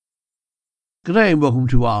G'day and welcome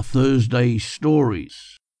to our Thursday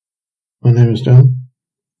stories. My name is John,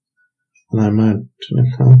 and I'm married to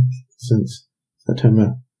Nicole since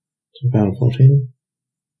September 2014.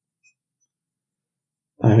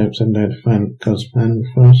 I hope someday to find God's plan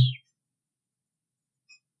for us.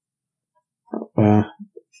 I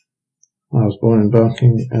was born in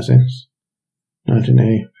Barking, Essex,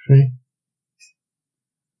 1983.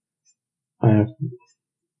 I have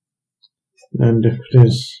learned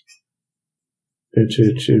difficulties due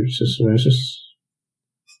to tuberous sclerosis,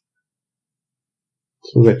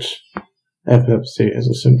 to which epilepsy is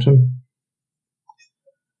a symptom.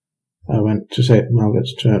 I went to St.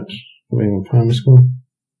 Margaret's Church, Wingham Primary School,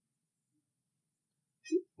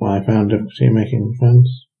 where I found difficulty making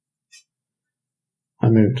friends. I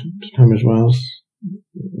moved to Tunbridge Wells,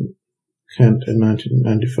 Kent in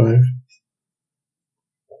 1995,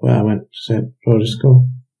 where I went to St. George's School,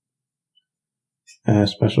 a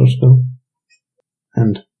special school,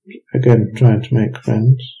 and again tried to make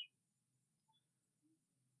friends.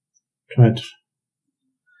 Tried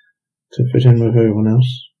to fit in with everyone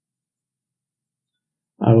else.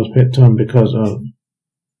 I was picked on because of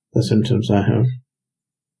the symptoms I have.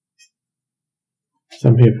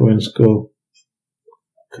 Some people in school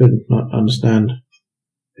could not understand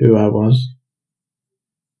who I was.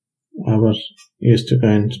 I was used to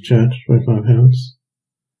going to church with my parents.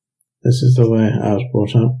 This is the way I was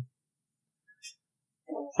brought up.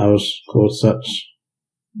 I was called such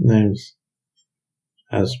names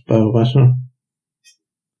as Bellwether,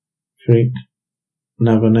 Freak, and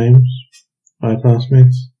other names by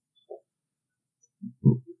classmates.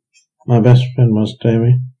 My best friend was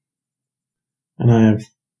Jamie, and I have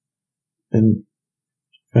been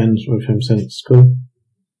friends with him since school,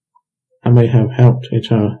 and we have helped each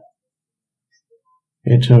other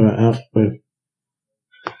out with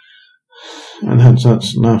and had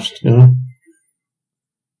such laughs together.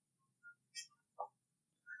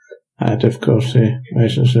 I had difficulty in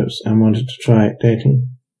relationships and wanted to try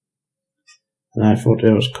dating, and I thought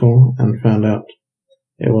it was cool and found out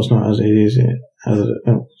it was not as easy as it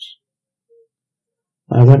looks.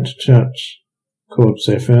 I went to church called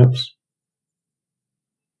St. Philip's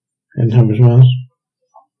in Tunbridge Wells.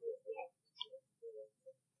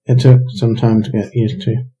 It took some time to get used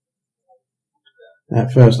to.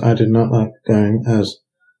 At first I did not like going as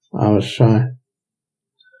I was shy.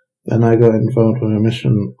 Then I got involved with a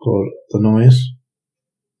mission called The Noise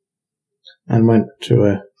and went to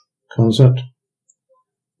a concert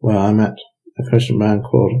where I met a Christian band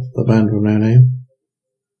called The Band with No Name.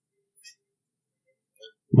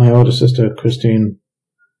 My older sister Christine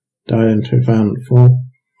died in 2004.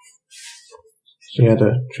 She had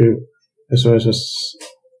a tuberous sclerosis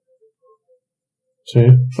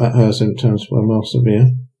too, but her symptoms were more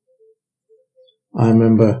severe. I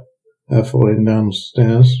remember her falling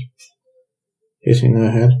downstairs, hitting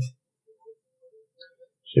her head.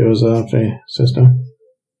 She was a lovely sister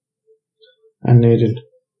and needed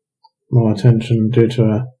more attention due to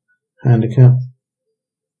her handicap.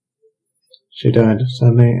 She died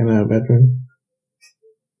suddenly in her bedroom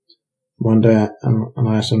one day, and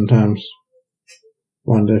I sometimes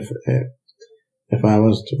wonder if I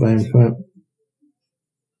was to blame for it,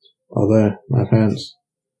 although my parents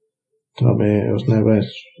told me it was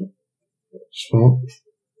nobody's fault,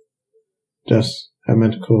 just a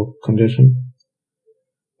medical condition.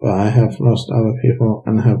 But I have lost other people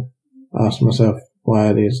and have asked myself, why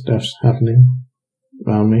are these deaths happening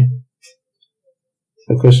around me?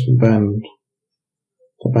 The Christian band,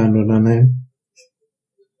 The Band with No Name,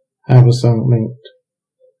 have a song linked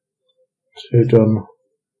to John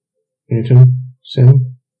Newton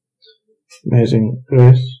sing Amazing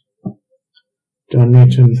Grace. John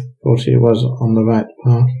Newton thought he was on the right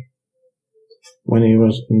path when he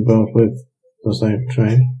was involved with the slave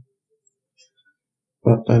trade,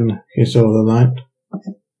 but then he saw the light.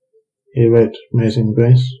 He wrote Amazing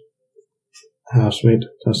Grace. How sweet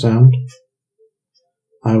the sound.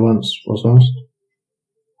 I once was lost,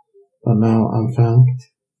 but now I'm found.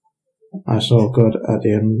 I saw God at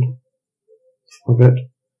the end of it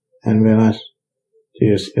and realized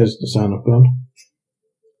Jesus is the Son of God.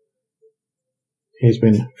 He's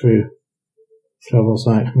been through troubles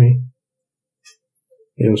like me.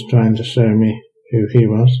 He was trying to show me who he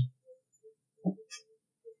was and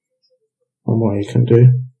what he can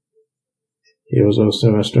do. He was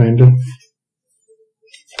also a stranger.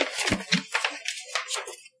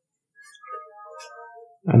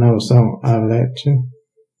 Another song I relate to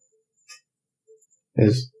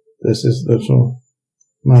is This Is Little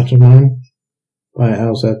Light of Mine by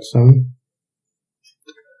LZ Sun.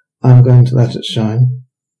 I'm going to let it shine.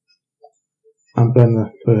 I'm going to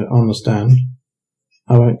put it on the stand.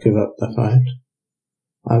 I won't give up the fight.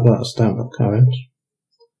 I've got a stamp of courage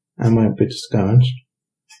and won't be discouraged.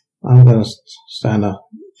 I'm going to stand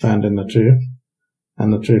in the truth,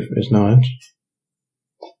 and the truth is knowledge.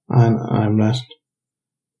 And I'm blessed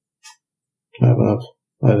to have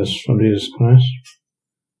letters from Jesus Christ.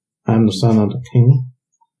 I'm the son of the King.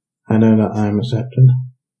 I know that I am accepted,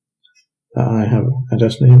 that I have a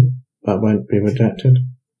destiny, but won't be rejected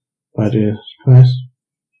by Jesus Christ.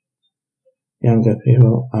 Younger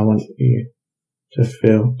people, I want you to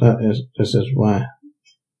feel that this is why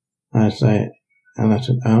I say it and let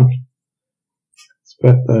it out.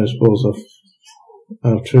 Spread those balls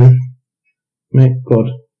of truth. Make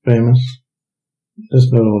God famous.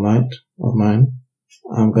 This little light of mine,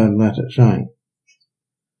 I'm going to let it shine.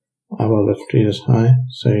 I will lift Jesus high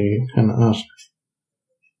so you can ask,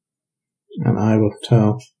 and I will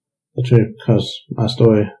tell the truth because my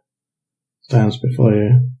story stands before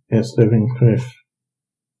you. It's living proof.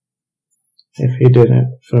 If he did it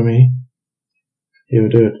for me, he will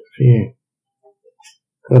do it for you.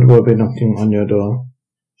 God will be knocking on your door.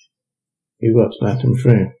 You've got to let him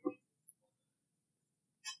through.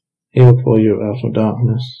 He will pull you out of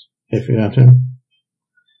darkness if you let him.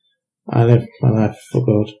 I live my life for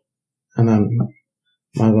God, and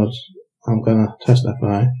my God, I'm gonna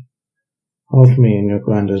testify. Hold me in your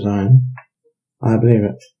grand design. I believe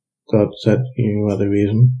it. God said you were the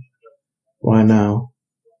reason. Why now?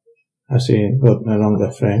 I see God no longer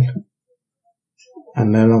afraid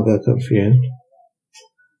and no longer confused.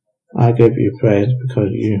 I give you praise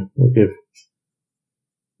because you will give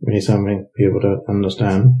me something people don't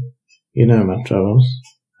understand. You know my troubles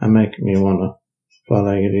and make me want to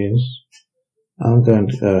follow your leads. I'm going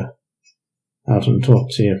to go out and talk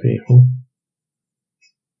to your people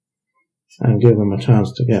and give them a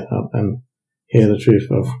chance to get up and hear the truth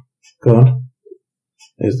of God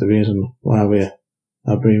is the reason why we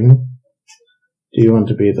are breathing. Do you want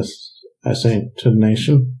to be a saint to the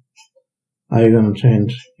nation? Are you going to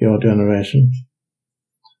change your generation?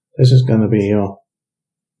 This is going to be your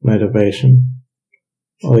motivation.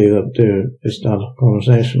 All you got to do is start a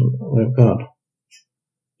conversation with God.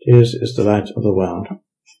 Jesus is the light of the world.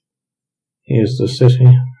 He is the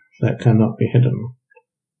city that cannot be hidden,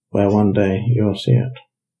 where one day you'll see it.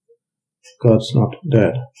 God's not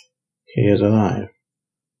dead. He is alive.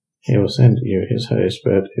 He will send you his Holy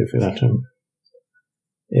Spirit if you let him.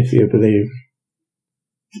 If you believe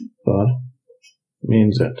God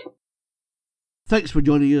means it. Thanks for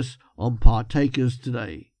joining us on Partakers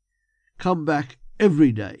today. Come back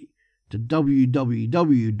every day to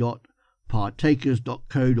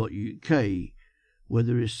www.partakers.co.uk, where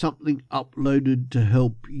there is something uploaded to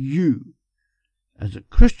help you as a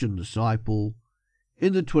Christian disciple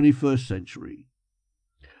in the 21st century.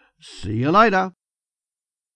 See you later.